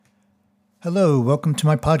Hello, welcome to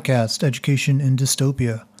my podcast, Education in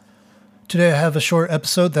Dystopia. Today I have a short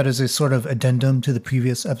episode that is a sort of addendum to the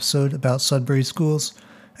previous episode about Sudbury schools,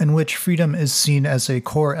 in which freedom is seen as a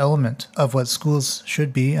core element of what schools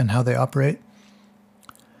should be and how they operate.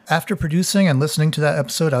 After producing and listening to that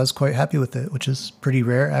episode, I was quite happy with it, which is pretty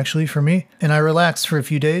rare actually for me, and I relaxed for a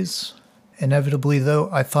few days. Inevitably though,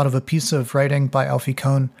 I thought of a piece of writing by Alfie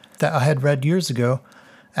Kohn that I had read years ago,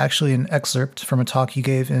 actually an excerpt from a talk he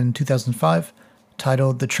gave in 2005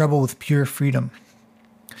 titled The Trouble with Pure Freedom.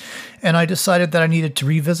 And I decided that I needed to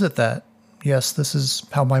revisit that. Yes, this is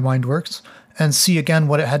how my mind works, and see again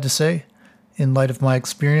what it had to say in light of my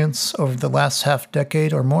experience over the last half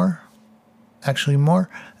decade or more, actually more,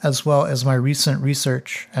 as well as my recent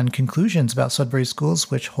research and conclusions about Sudbury schools,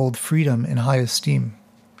 which hold freedom in high esteem.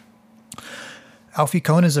 Alfie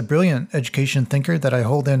Kohn is a brilliant education thinker that I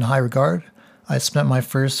hold in high regard. I spent my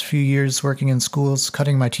first few years working in schools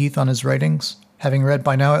cutting my teeth on his writings, having read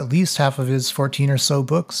by now at least half of his 14 or so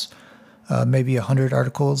books, maybe 100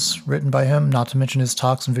 articles written by him, not to mention his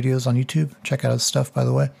talks and videos on YouTube. Check out his stuff, by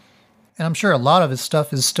the way. And I'm sure a lot of his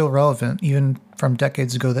stuff is still relevant, even from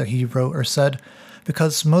decades ago that he wrote or said,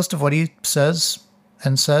 because most of what he says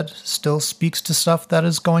and said still speaks to stuff that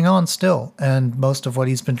is going on still, and most of what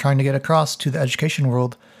he's been trying to get across to the education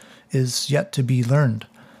world is yet to be learned.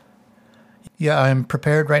 Yeah, I'm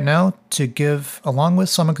prepared right now to give, along with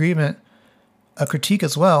some agreement, a critique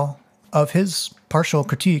as well of his partial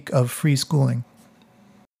critique of free schooling.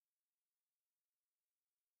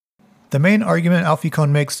 The main argument Alfie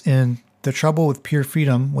Kohn makes in The Trouble with Pure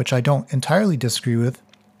Freedom, which I don't entirely disagree with,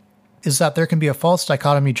 is that there can be a false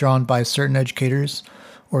dichotomy drawn by certain educators,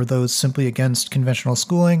 or those simply against conventional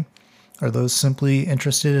schooling, or those simply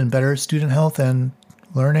interested in better student health and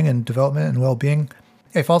learning and development and well-being.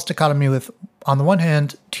 A false dichotomy with, on the one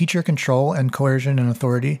hand, teacher control and coercion and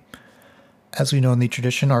authority, as we know in the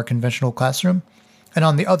tradition, our conventional classroom, and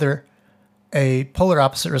on the other, a polar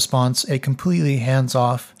opposite response, a completely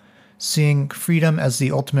hands-off, seeing freedom as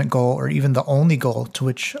the ultimate goal or even the only goal to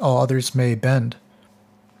which all others may bend.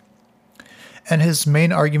 And his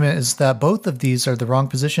main argument is that both of these are the wrong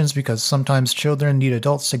positions because sometimes children need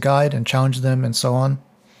adults to guide and challenge them and so on.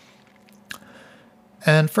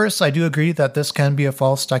 And first, I do agree that this can be a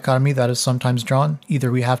false dichotomy that is sometimes drawn. Either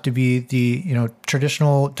we have to be the,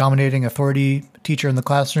 traditional dominating authority teacher in the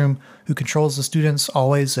classroom who controls the students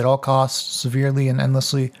always at all costs, severely and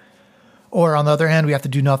endlessly. Or on the other hand, we have to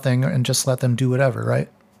do nothing and just let them do whatever, right?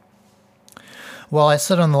 While I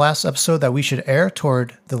said on the last episode that we should err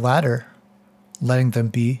toward the latter, letting them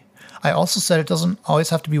be, I also said it doesn't always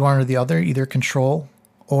have to be one or the other, either control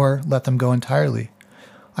or let them go entirely.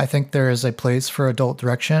 I think there is a place for adult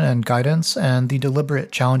direction and guidance and the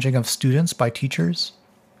deliberate challenging of students by teachers.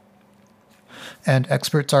 And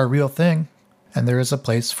experts are a real thing, and there is a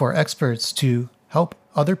place for experts to help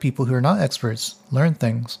other people who are not experts learn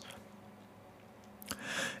things.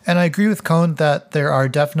 And I agree with Kohn that there are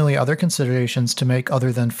definitely other considerations to make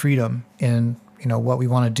other than freedom in, what we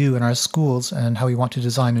want to do in our schools and how we want to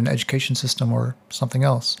design an education system or something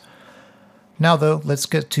else. Now, though, let's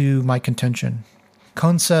get to my contention.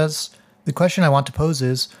 Kohn says, the question I want to pose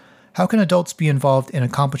is, how can adults be involved in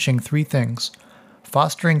accomplishing three things?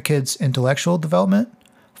 Fostering kids' intellectual development,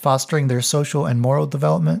 fostering their social and moral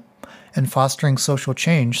development, and fostering social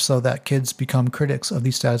change so that kids become critics of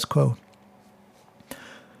the status quo.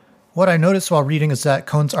 What I noticed while reading is that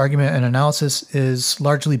Kohn's argument and analysis is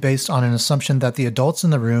largely based on an assumption that the adults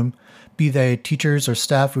in the room, be they teachers or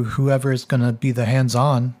staff or whoever is going to be the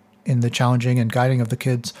hands-on in the challenging and guiding of the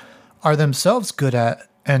kids, are themselves good at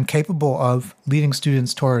and capable of leading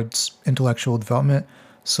students towards intellectual development,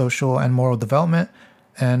 social and moral development,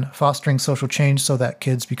 and fostering social change so that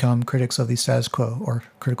kids become critics of the status quo or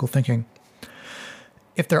critical thinking.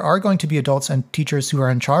 If there are going to be adults and teachers who are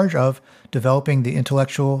in charge of developing the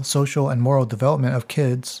intellectual, social, and moral development of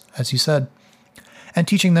kids, as you said, and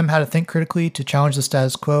teaching them how to think critically to challenge the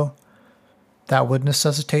status quo, that would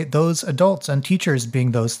necessitate those adults and teachers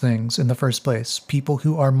being those things in the first place, people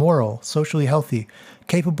who are moral, socially healthy,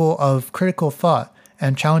 capable of critical thought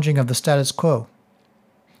and challenging of the status quo.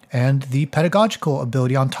 And the pedagogical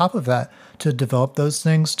ability on top of that to develop those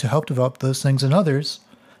things, to help develop those things in others,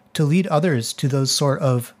 to lead others to those sort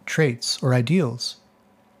of traits or ideals.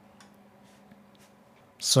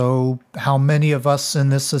 So how many of us in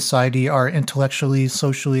this society are intellectually,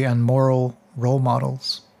 socially, and moral role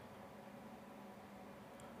models?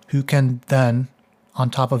 Who can then, on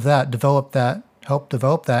top of that, help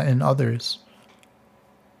develop that in others?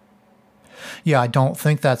 Yeah, I don't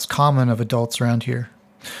think that's common of adults around here.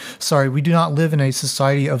 Sorry, we do not live in a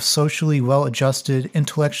society of socially well-adjusted,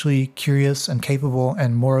 intellectually curious and capable,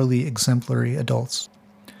 and morally exemplary adults.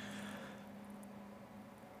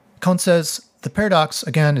 Kohn says, the paradox,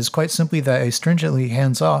 again, is quite simply that a stringently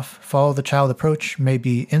hands-off, follow-the-child approach may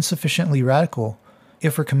be insufficiently radical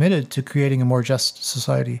if we're committed to creating a more just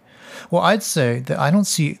society. Well, I'd say that I don't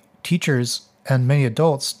see teachers and many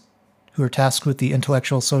adults who are tasked with the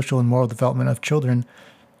intellectual, social, and moral development of children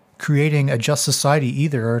creating a just society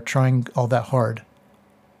either, or trying all that hard,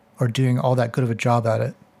 or doing all that good of a job at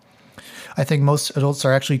it. I think most adults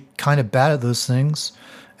are actually kind of bad at those things,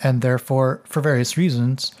 and therefore, for various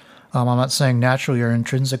reasons, I'm not saying naturally or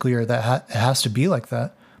intrinsically or that it has to be like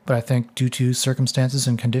that, but I think due to circumstances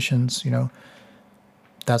and conditions,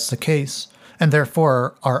 that's the case, and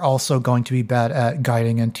therefore are also going to be bad at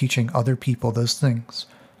guiding and teaching other people those things,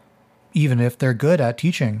 even if they're good at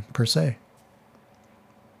teaching per se.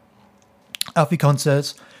 Alfie Kohn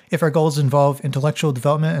says, if our goals involve intellectual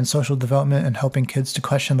development and social development and helping kids to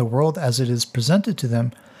question the world as it is presented to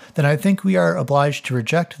them, then I think we are obliged to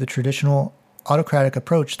reject the traditional autocratic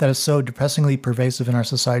approach that is so depressingly pervasive in our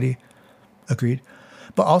society. Agreed.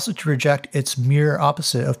 But also to reject its mere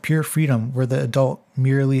opposite of pure freedom, where the adult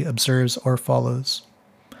merely observes or follows.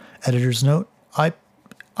 Editor's note, I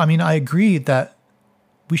agree that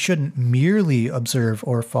we shouldn't merely observe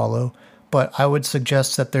or follow, but I would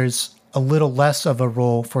suggest that there's a little less of a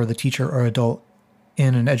role for the teacher or adult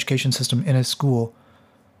in an education system in a school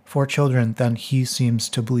for children than he seems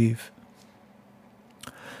to believe.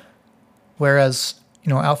 Whereas,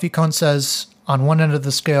 Alfie Kohn says on one end of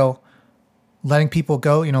the scale, letting people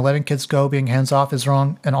go, letting kids go, being hands-off is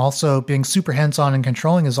wrong, and also being super hands-on and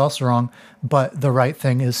controlling is also wrong, but the right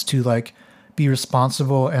thing is to be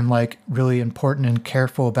responsible and really important and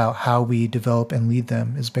careful about how we develop and lead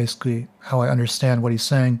them, is basically how I understand what he's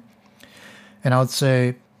saying. And I would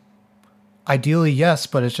say, ideally, yes,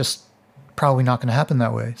 but it's just probably not going to happen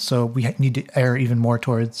that way. So we need to err even more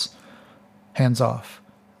towards hands-off,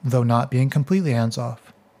 though not being completely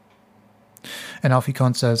hands-off. And Alfie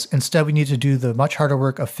Kohn says, instead we need to do the much harder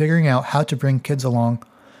work of figuring out how to bring kids along,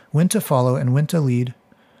 when to follow and when to lead,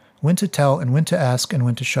 when to tell and when to ask and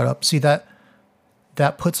when to shut up. See, that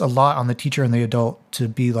puts a lot on the teacher and the adult to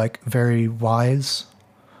be very wise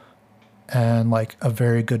and a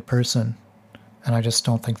very good person. And I just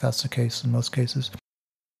don't think that's the case in most cases.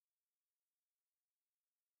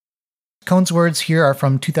 Kohn's words here are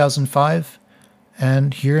from 2005,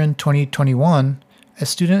 and here in 2021, a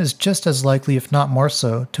student is just as likely, if not more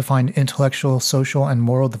so, to find intellectual, social, and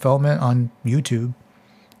moral development on YouTube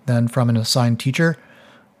than from an assigned teacher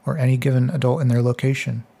or any given adult in their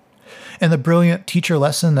location. And the brilliant teacher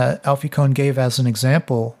lesson that Alfie Kohn gave as an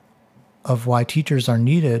example of why teachers are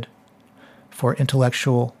needed for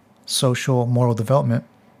intellectual, social, moral development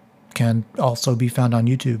can also be found on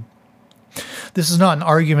YouTube. This is not an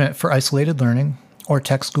argument for isolated learning or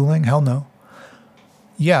tech schooling, hell no.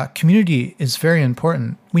 Yeah, community is very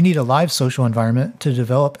important. We need a live social environment to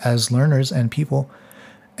develop as learners and people,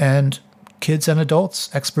 and kids and adults,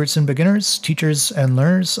 experts and beginners, teachers and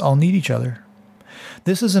learners all need each other.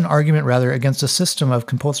 This is an argument rather against a system of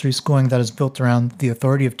compulsory schooling that is built around the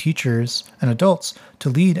authority of teachers and adults to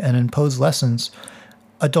lead and impose lessons,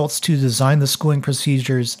 adults to design the schooling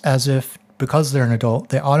procedures as if, because they're an adult,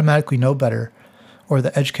 they automatically know better, or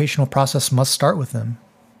the educational process must start with them.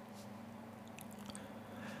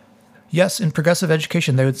 Yes, in progressive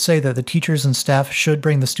education, they would say that the teachers and staff should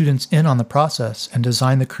bring the students in on the process and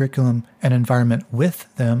design the curriculum and environment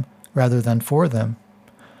with them rather than for them.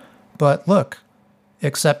 But look,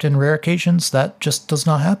 except in rare occasions, that just does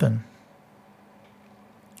not happen.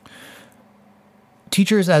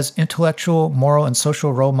 Teachers as intellectual, moral, and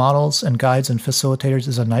social role models and guides and facilitators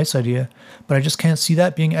is a nice idea, but I just can't see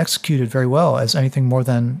that being executed very well as anything more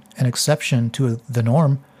than an exception to the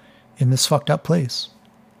norm in this fucked up place.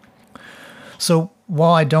 So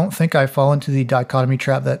while I don't think I fall into the dichotomy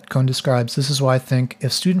trap that Kohn describes, this is why I think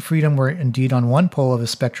if student freedom were indeed on one pole of a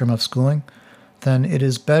spectrum of schooling, then it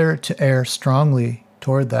is better to err strongly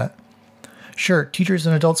toward that. Sure, teachers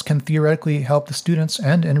and adults can theoretically help the students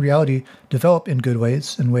and, in reality, develop in good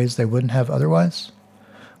ways, in ways they wouldn't have otherwise.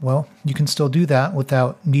 Well, you can still do that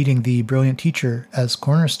without needing the brilliant teacher as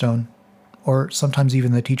cornerstone, or sometimes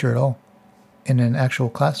even the teacher at all, in an actual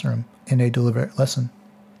classroom, in a deliberate lesson.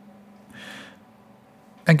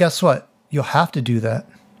 And guess what? You'll have to do that.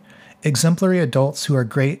 Exemplary adults who are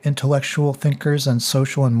great intellectual thinkers and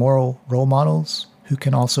social and moral role models, who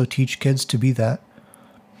can also teach kids to be that,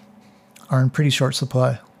 are in pretty short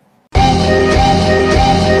supply.